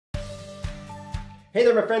Hey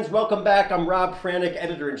there, my friends. Welcome back. I'm Rob Franick,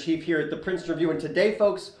 Editor-in-Chief here at the Princeton Review, and today,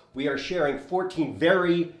 folks, we are sharing 14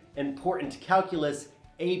 very important calculus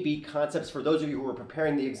AB concepts for those of you who are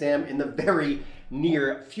preparing the exam in the very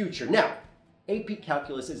near future. Now, AP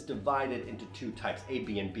Calculus is divided into two types, A,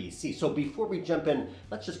 B, and B, C. So before we jump in,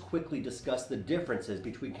 let's just quickly discuss the differences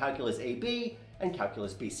between Calculus AB and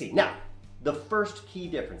Calculus BC. Now, the first key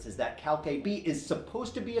difference is that Calc AB is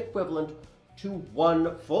supposed to be equivalent to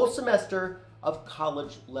one full semester of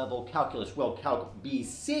college-level calculus. Well, Calc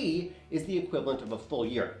BC is the equivalent of a full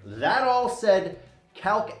year. That all said,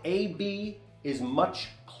 Calc AB is much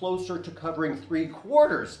closer to covering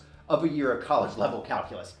 3/4 of a year of college-level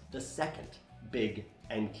calculus. The second big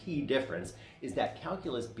and key difference is that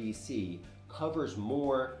Calculus BC covers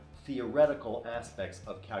more theoretical aspects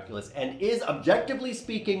of calculus and is, objectively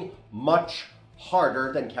speaking, much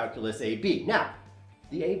harder than Calculus AB. Now,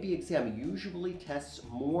 the AB exam usually tests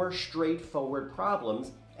more straightforward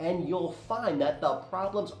problems, and you'll find that the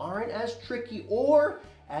problems aren't as tricky or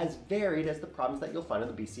as varied as the problems that you'll find on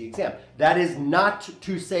the BC exam. That is not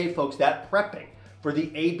to say, folks, that prepping for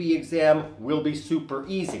the AB exam will be super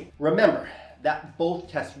easy. Remember that both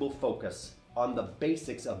tests will focus on the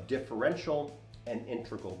basics of differential and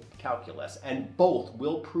integral calculus, and both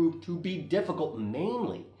will prove to be difficult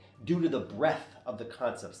mainly due to the breadth of the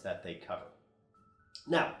concepts that they cover.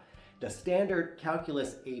 Now, the standard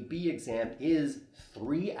Calculus AB exam is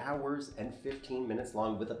 3 hours and 15 minutes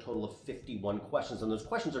long with a total of 51 questions. And those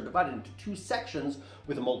questions are divided into two sections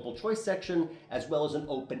with a multiple choice section as well as an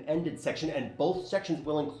open-ended section. And both sections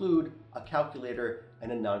will include a calculator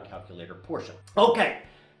and a non-calculator portion. Okay,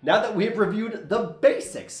 now that we've reviewed the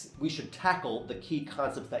basics, we should tackle the key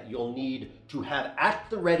concepts that you'll need to have at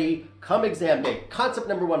the ready come exam day. Concept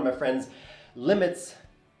number one, my friends, limits,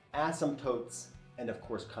 asymptotes, and of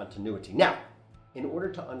course continuity. Now, in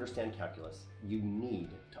order to understand calculus, you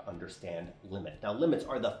need to understand limit. Now, limits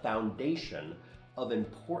are the foundation of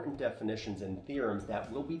important definitions and theorems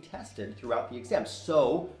that will be tested throughout the exam.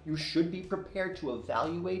 So you should be prepared to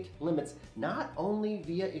evaluate limits not only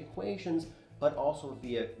via equations, but also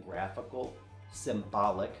via graphical,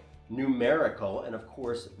 symbolic, numerical, and of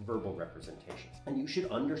course, verbal representations. And you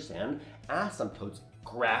should understand asymptotes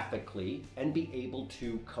graphically and be able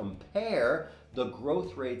to compare the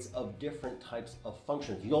growth rates of different types of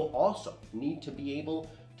functions. You'll also need to be able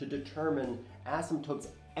to determine asymptotes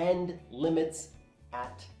and limits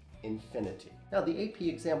at infinity. Now, the AP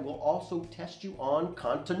exam will also test you on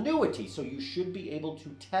continuity, so you should be able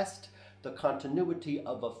to test the continuity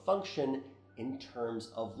of a function in terms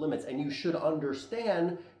of limits, and you should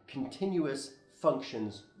understand continuous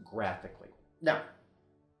functions graphically. Now,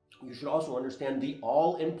 you should also understand the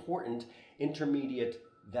all-important intermediate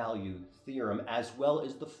value theorem, as well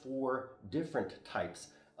as the 4 different types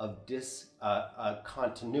of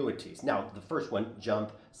discontinuities. Now, the first one,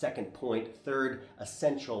 jump, second, point, third,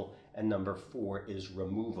 essential, and number 4 is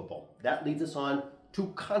removable. That leads us on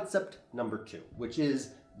to concept number 2, which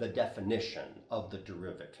is the definition of the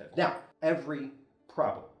derivative. Now, every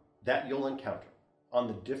problem that you'll encounter on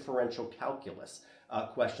the differential calculus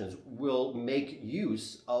questions will make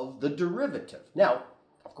use of the derivative. Now,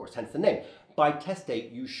 of course, hence the name. By test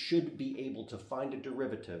date, you should be able to find a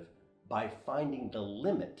derivative by finding the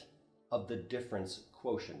limit of the difference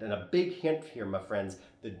quotient. And a big hint here, my friends,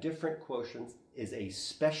 the different quotient is a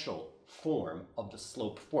special form of the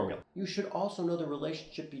slope formula. You should also know the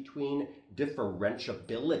relationship between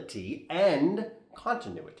differentiability and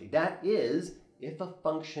continuity. That is, if a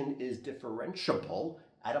function is differentiable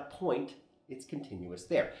at a point, it's continuous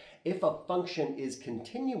there. If a function is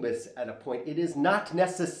continuous at a point, it is not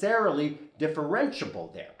necessarily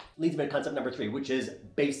differentiable there. Leads me to concept number 3, which is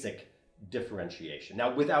basic differentiation.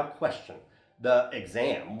 Now, without question, the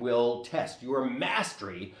exam will test your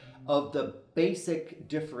mastery of the basic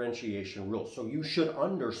differentiation rules. So you should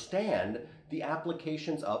understand the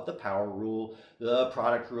applications of the power rule, the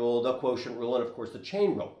product rule, the quotient rule, and of course the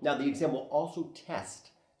chain rule. Now, the exam will also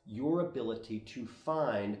test your ability to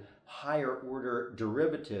find higher order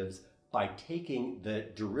derivatives by taking the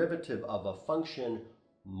derivative of a function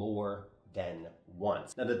more than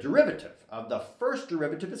once. Now, the derivative of the first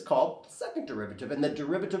derivative is called the second derivative, and the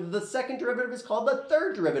derivative of the second derivative is called the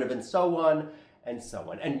third derivative, and so on and so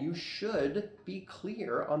on. And you should be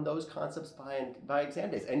clear on those concepts by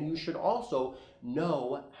exam days. And you should also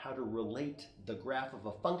know how to relate the graph of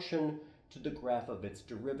a function to the graph of its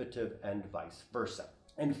derivative and vice versa.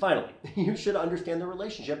 And finally, you should understand the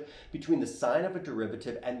relationship between the sign of a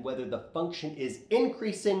derivative and whether the function is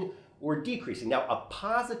increasing or decreasing. Now, a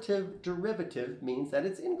positive derivative means that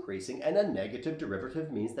it's increasing, and a negative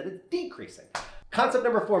derivative means that it's decreasing. Concept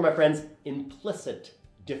number 4, my friends, implicit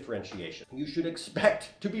differentiation. You should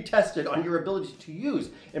expect to be tested on your ability to use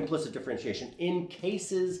implicit differentiation in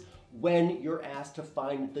cases when you're asked to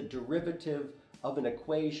find the derivative of an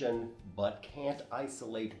equation but can't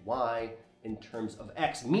isolate y in terms of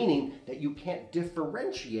x, meaning that you can't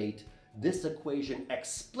differentiate this equation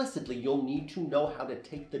explicitly. You'll need to know how to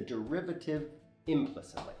take the derivative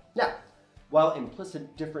implicitly. Now, while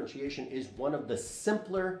implicit differentiation is one of the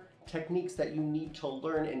simpler techniques that you need to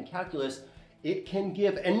learn in calculus, it can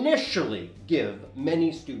initially give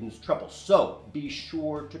many students trouble. So be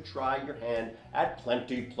sure to try your hand at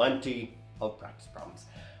plenty of practice problems.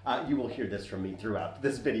 You will hear this from me throughout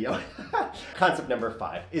this video. Concept number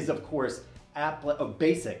 5 is, of course,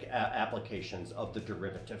 basic applications of the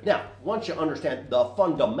derivative. Now, once you understand the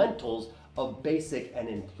fundamentals of basic and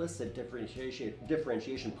implicit differentiation,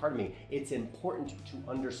 it's important to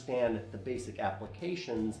understand the basic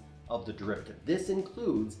applications of the derivative. This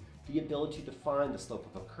includes the ability to find the slope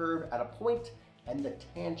of a curve at a point and the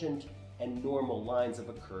tangent and normal lines of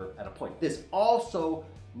a curve at a point. This also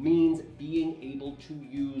means being able to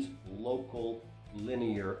use local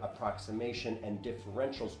linear approximation and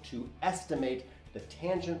differentials to estimate the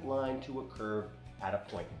tangent line to a curve at a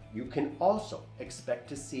point. You can also expect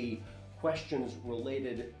to see questions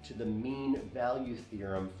related to the mean value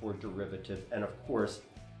theorem for derivative, and of course,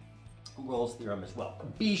 Rolle's theorem as well.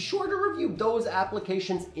 Be sure to review those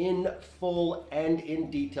applications in full and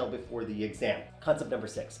in detail before the exam. Concept number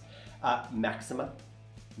 6, maxima,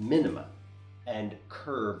 minima, and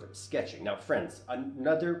curve sketching. Now, friends,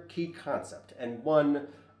 another key concept and one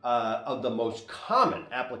of the most common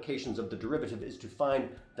applications of the derivative is to find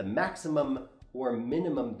the maximum or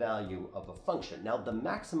minimum value of a function. Now, the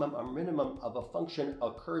maximum or minimum of a function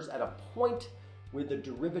occurs at a point where the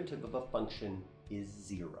derivative of a function is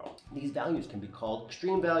 0. These values can be called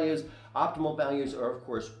extreme values, optimal values, or of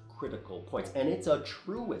course, critical points. And it's a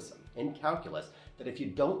truism in calculus that if you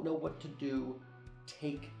don't know what to do,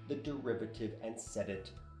 take the derivative and set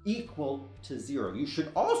it equal to 0. You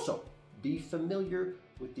should also be familiar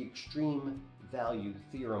with the extreme value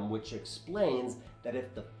theorem, which explains that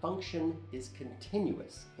if the function is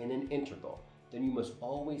continuous in an interval, then you must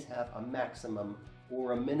always have a maximum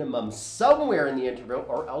or a minimum somewhere in the interval,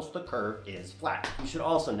 or else the curve is flat. You should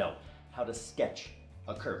also know how to sketch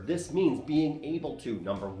a curve. This means being able to,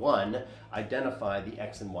 number 1, identify the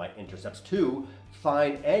x and y intercepts. 2,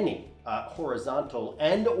 find any horizontal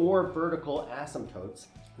and or vertical asymptotes.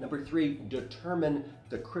 Number 3, determine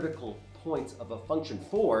the critical points of a function.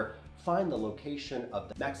 4, find the location of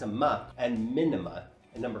the maxima and minima.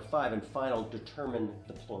 And number 5 and final, determine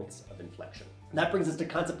the points of inflection. That brings us to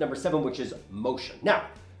concept number 7, which is motion. Now,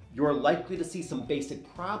 you're likely to see some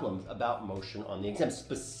basic problems about motion on the exam,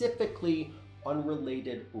 specifically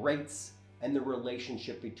unrelated rates and the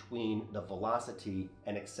relationship between the velocity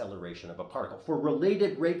and acceleration of a particle. For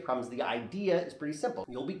related rate problems, the idea is pretty simple.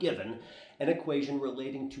 You'll be given an equation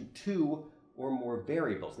relating to 2 or more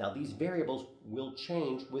variables. Now, these variables will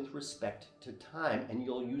change with respect to time, and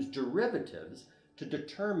you'll use derivatives to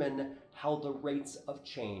determine how the rates of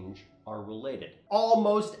change are related.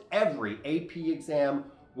 Almost every AP exam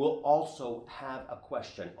will also have a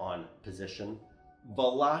question on position,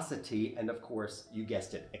 velocity, and of course, you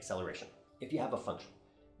guessed it, acceleration. If you have a function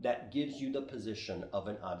that gives you the position of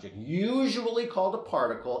an object, usually called a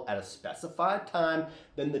particle, at a specified time,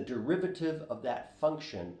 then the derivative of that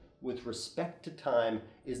function with respect to time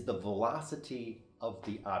is the velocity of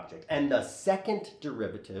the object. And the second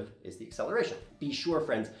derivative is the acceleration. Be sure,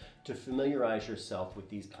 friends, to familiarize yourself with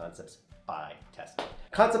these concepts by testing.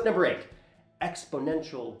 Concept number 8,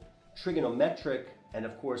 exponential, trigonometric, and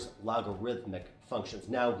of course, logarithmic functions.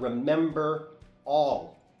 Now, remember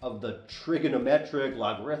all of the trigonometric,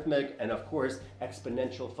 logarithmic, and of course,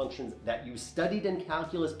 exponential functions that you studied in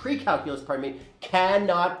calculus, pre-calculus,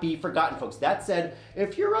 cannot be forgotten, folks. That said,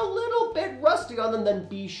 if you're a little bit rusty on them, then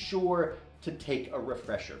be sure to take a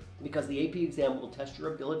refresher, because the AP exam will test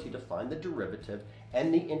your ability to find the derivative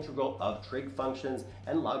and the integral of trig functions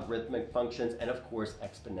and logarithmic functions and of course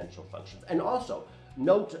exponential functions. And also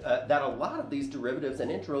note that a lot of these derivatives and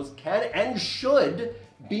integrals can and should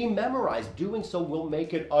be memorized. Doing so will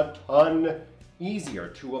make it a ton easier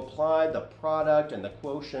to apply the product and the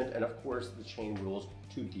quotient and of course the chain rules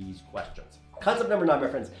to these questions. Concept number 9, my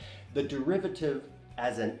friends, the derivative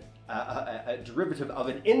as a derivative of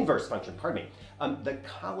an inverse function, the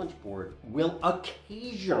College Board will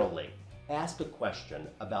occasionally ask a question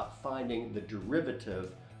about finding the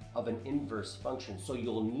derivative of an inverse function. So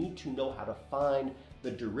you'll need to know how to find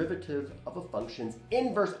the derivative of a function's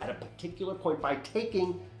inverse at a particular point by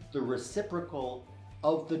taking the reciprocal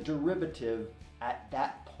of the derivative at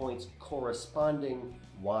that point's corresponding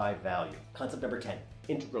y value. Concept number 10,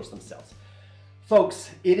 integrals themselves. Folks,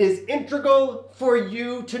 it is integral for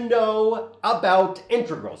you to know about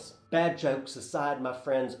integrals. Bad jokes aside, my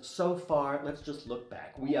friends, so far, let's just look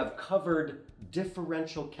back. We have covered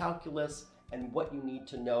differential calculus and what you need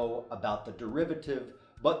to know about the derivative,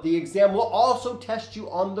 but the exam will also test you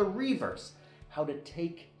on the reverse, how to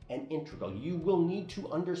take an integral. You will need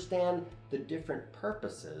to understand the different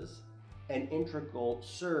purposes an integral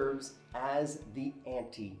serves as the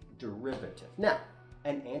antiderivative. Now,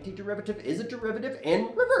 an antiderivative is a derivative in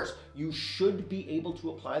reverse. You should be able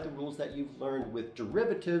to apply the rules that you've learned with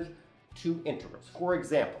derivative to integrals. For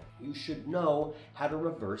example, you should know how to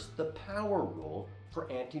reverse the power rule for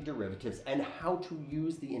antiderivatives and how to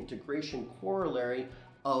use the integration corollary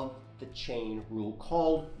of the chain rule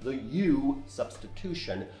called the U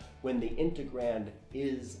substitution when the integrand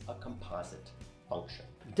is a composite function.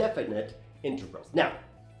 Definite integrals. Now,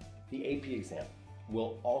 the AP exam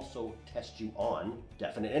will also test you on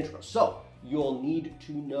definite integrals. So you'll need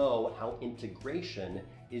to know how integration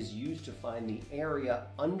is used to find the area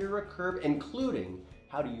under a curve, including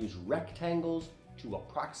how to use rectangles to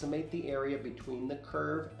approximate the area between the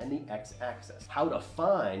curve and the x-axis, how to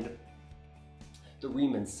find the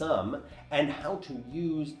Riemann sum, and how to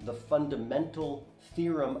use the fundamental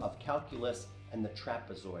theorem of calculus and the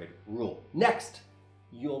trapezoid rule. Next,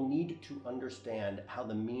 you'll need to understand how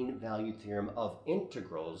the mean value theorem of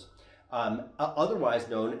integrals, otherwise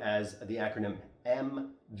known as the acronym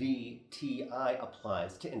MVTI,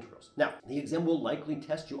 applies to integrals. Now, the exam will likely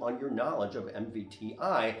test you on your knowledge of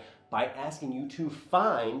MVTI by asking you to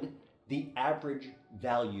find the average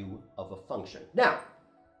value of a function. Now,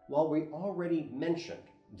 while we already mentioned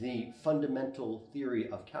the fundamental theory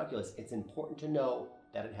of calculus, it's important to know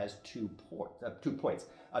that it has two parts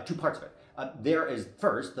of it. There is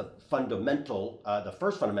first the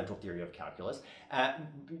first fundamental theory of calculus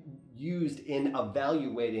used in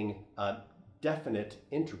evaluating definite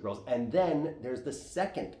integrals, and then there's the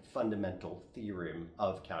second fundamental theorem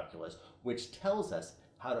of calculus, which tells us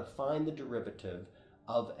how to find the derivative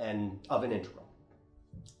of an integral.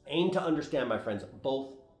 Aim to understand, my friends,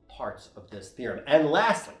 both parts of this theorem. And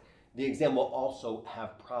lastly, the exam will also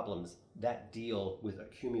have problems that deal with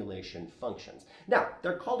accumulation functions. Now,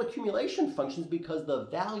 they're called accumulation functions because the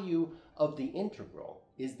value of the integral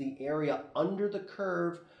is the area under the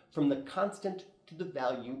curve from the constant to the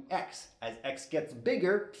value x. As x gets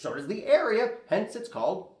bigger, so does the area, hence it's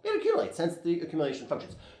called, it accumulates, hence the accumulation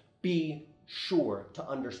functions. Be sure to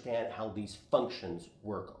understand how these functions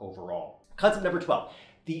work overall. Concept number 12,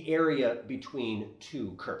 the area between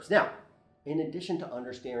two curves. Now, in addition to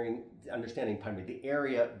understanding the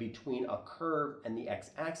area between a curve and the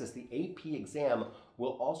x-axis, the AP exam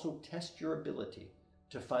will also test your ability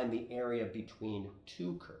to find the area between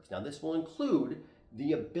two curves. Now, this will include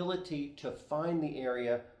the ability to find the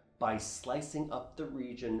area by slicing up the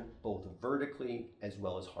region both vertically as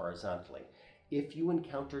well as horizontally. If you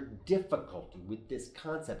encounter difficulty with this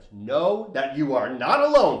concept, know that you are not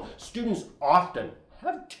alone. Students often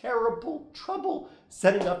have terrible trouble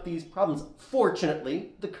setting up these problems.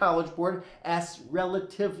 Fortunately, the College Board asks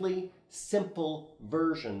relatively simple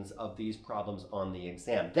versions of these problems on the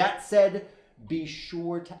exam. That said, be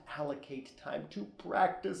sure to allocate time to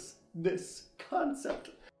practice this concept.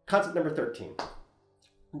 Concept number 13.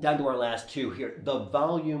 Down to our last two here, the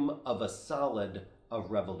volume of a solid of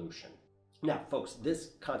revolution. Now, folks,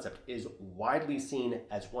 this concept is widely seen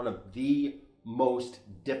as one of the most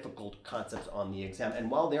difficult concepts on the exam. And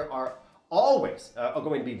while there are always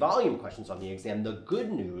going to be volume questions on the exam, the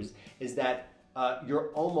good news is that you're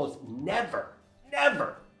almost never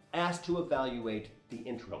asked to evaluate the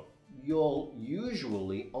integral. You'll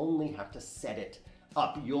usually only have to set it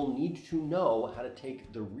up. You'll need to know how to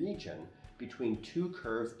take the region between two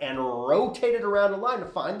curves and rotate it around a line to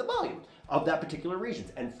find the volume of that particular region.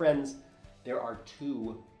 And friends, there are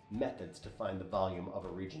two methods to find the volume of a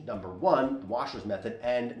region. Number one, the Washer's method,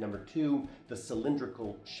 and number two, the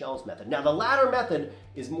cylindrical shells method. Now, the latter method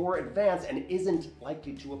is more advanced and isn't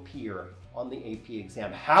likely to appear on the AP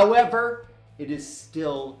exam. However, it is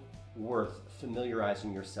still worth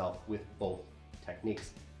familiarizing yourself with both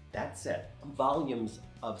techniques. That said, volumes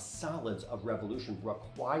of solids of revolution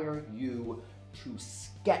require you to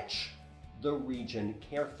sketch the region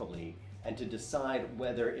carefully and to decide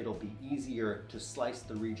whether it'll be easier to slice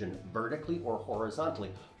the region vertically or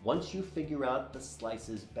horizontally. Once you figure out the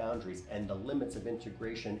slice's boundaries and the limits of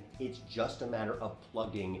integration, it's just a matter of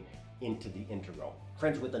plugging into the integral.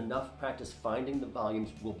 Friends, with enough practice, finding the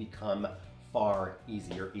volumes will become far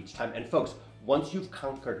easier each time. And folks, once you've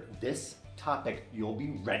conquered this topic, you'll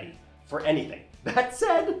be ready for anything. That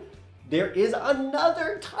said, there is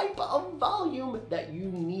another type of volume that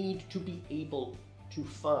you need to be able to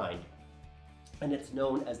find, and it's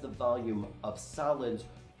known as the volume of solids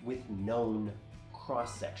with known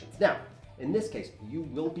cross sections. Now, in this case, you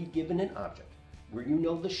will be given an object where you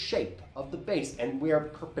know the shape of the base and where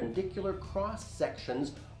perpendicular cross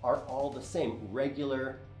sections are all the same,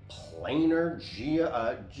 regular, planar,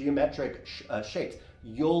 geometric shapes.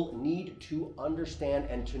 You'll need to understand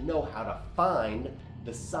and to know how to find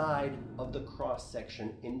the side of the cross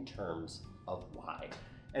section in terms of y.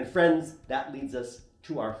 And friends, that leads us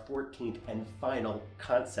to our 14th and final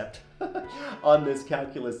concept on this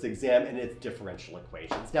calculus exam, and it's differential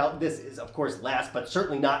equations. Now, this is, of course, last but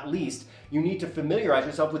certainly not least. You need to familiarize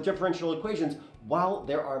yourself with differential equations. While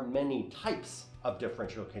there are many types of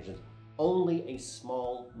differential equations, only a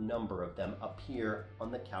small number of them appear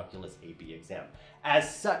on the Calculus AB exam.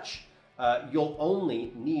 As such, you'll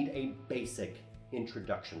only need a basic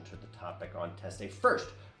introduction to the topic on test day. First,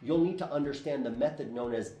 you'll need to understand the method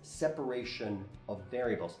known as separation of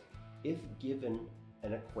variables. If given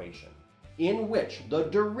an equation in which the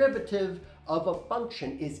derivative of a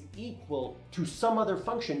function is equal to some other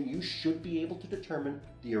function, you should be able to determine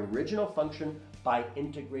the original function by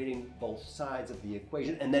integrating both sides of the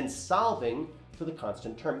equation and then solving for the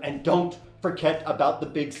constant term. And don't forget about the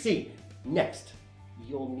big C. Next,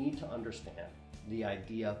 you'll need to understand the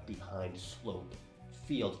idea behind slope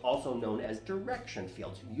fields, also known as direction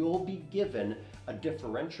fields. You'll be given a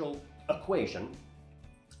differential equation,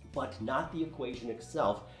 but not the equation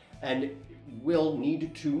itself, and will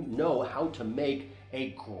need to know how to make a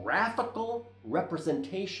graphical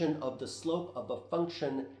representation of the slope of a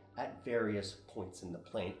function at various points in the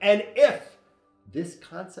plane. And if this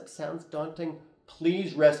concept sounds daunting,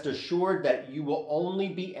 please rest assured that you will only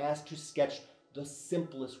be asked to sketch the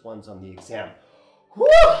simplest ones on the exam.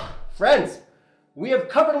 Whew! Friends, we have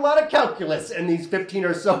covered a lot of calculus in these 15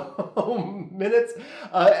 or so minutes,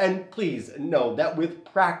 and please know that with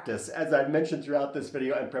practice, as I've mentioned throughout this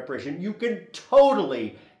video and preparation, you can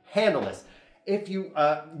totally handle this. If you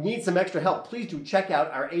need some extra help, please do check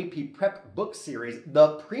out our AP Prep book series.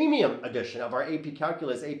 The premium edition of our AP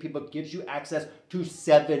Calculus AP book gives you access to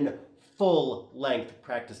 7 full-length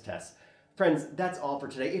practice tests. Friends, that's all for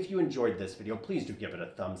today. If you enjoyed this video, please do give it a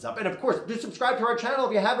thumbs up. And of course, do subscribe to our channel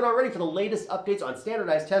if you haven't already for the latest updates on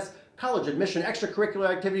standardized tests, college admission, extracurricular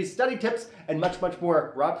activities, study tips, and much, much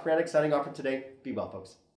more. Rob Franek signing off for today. Be well, folks.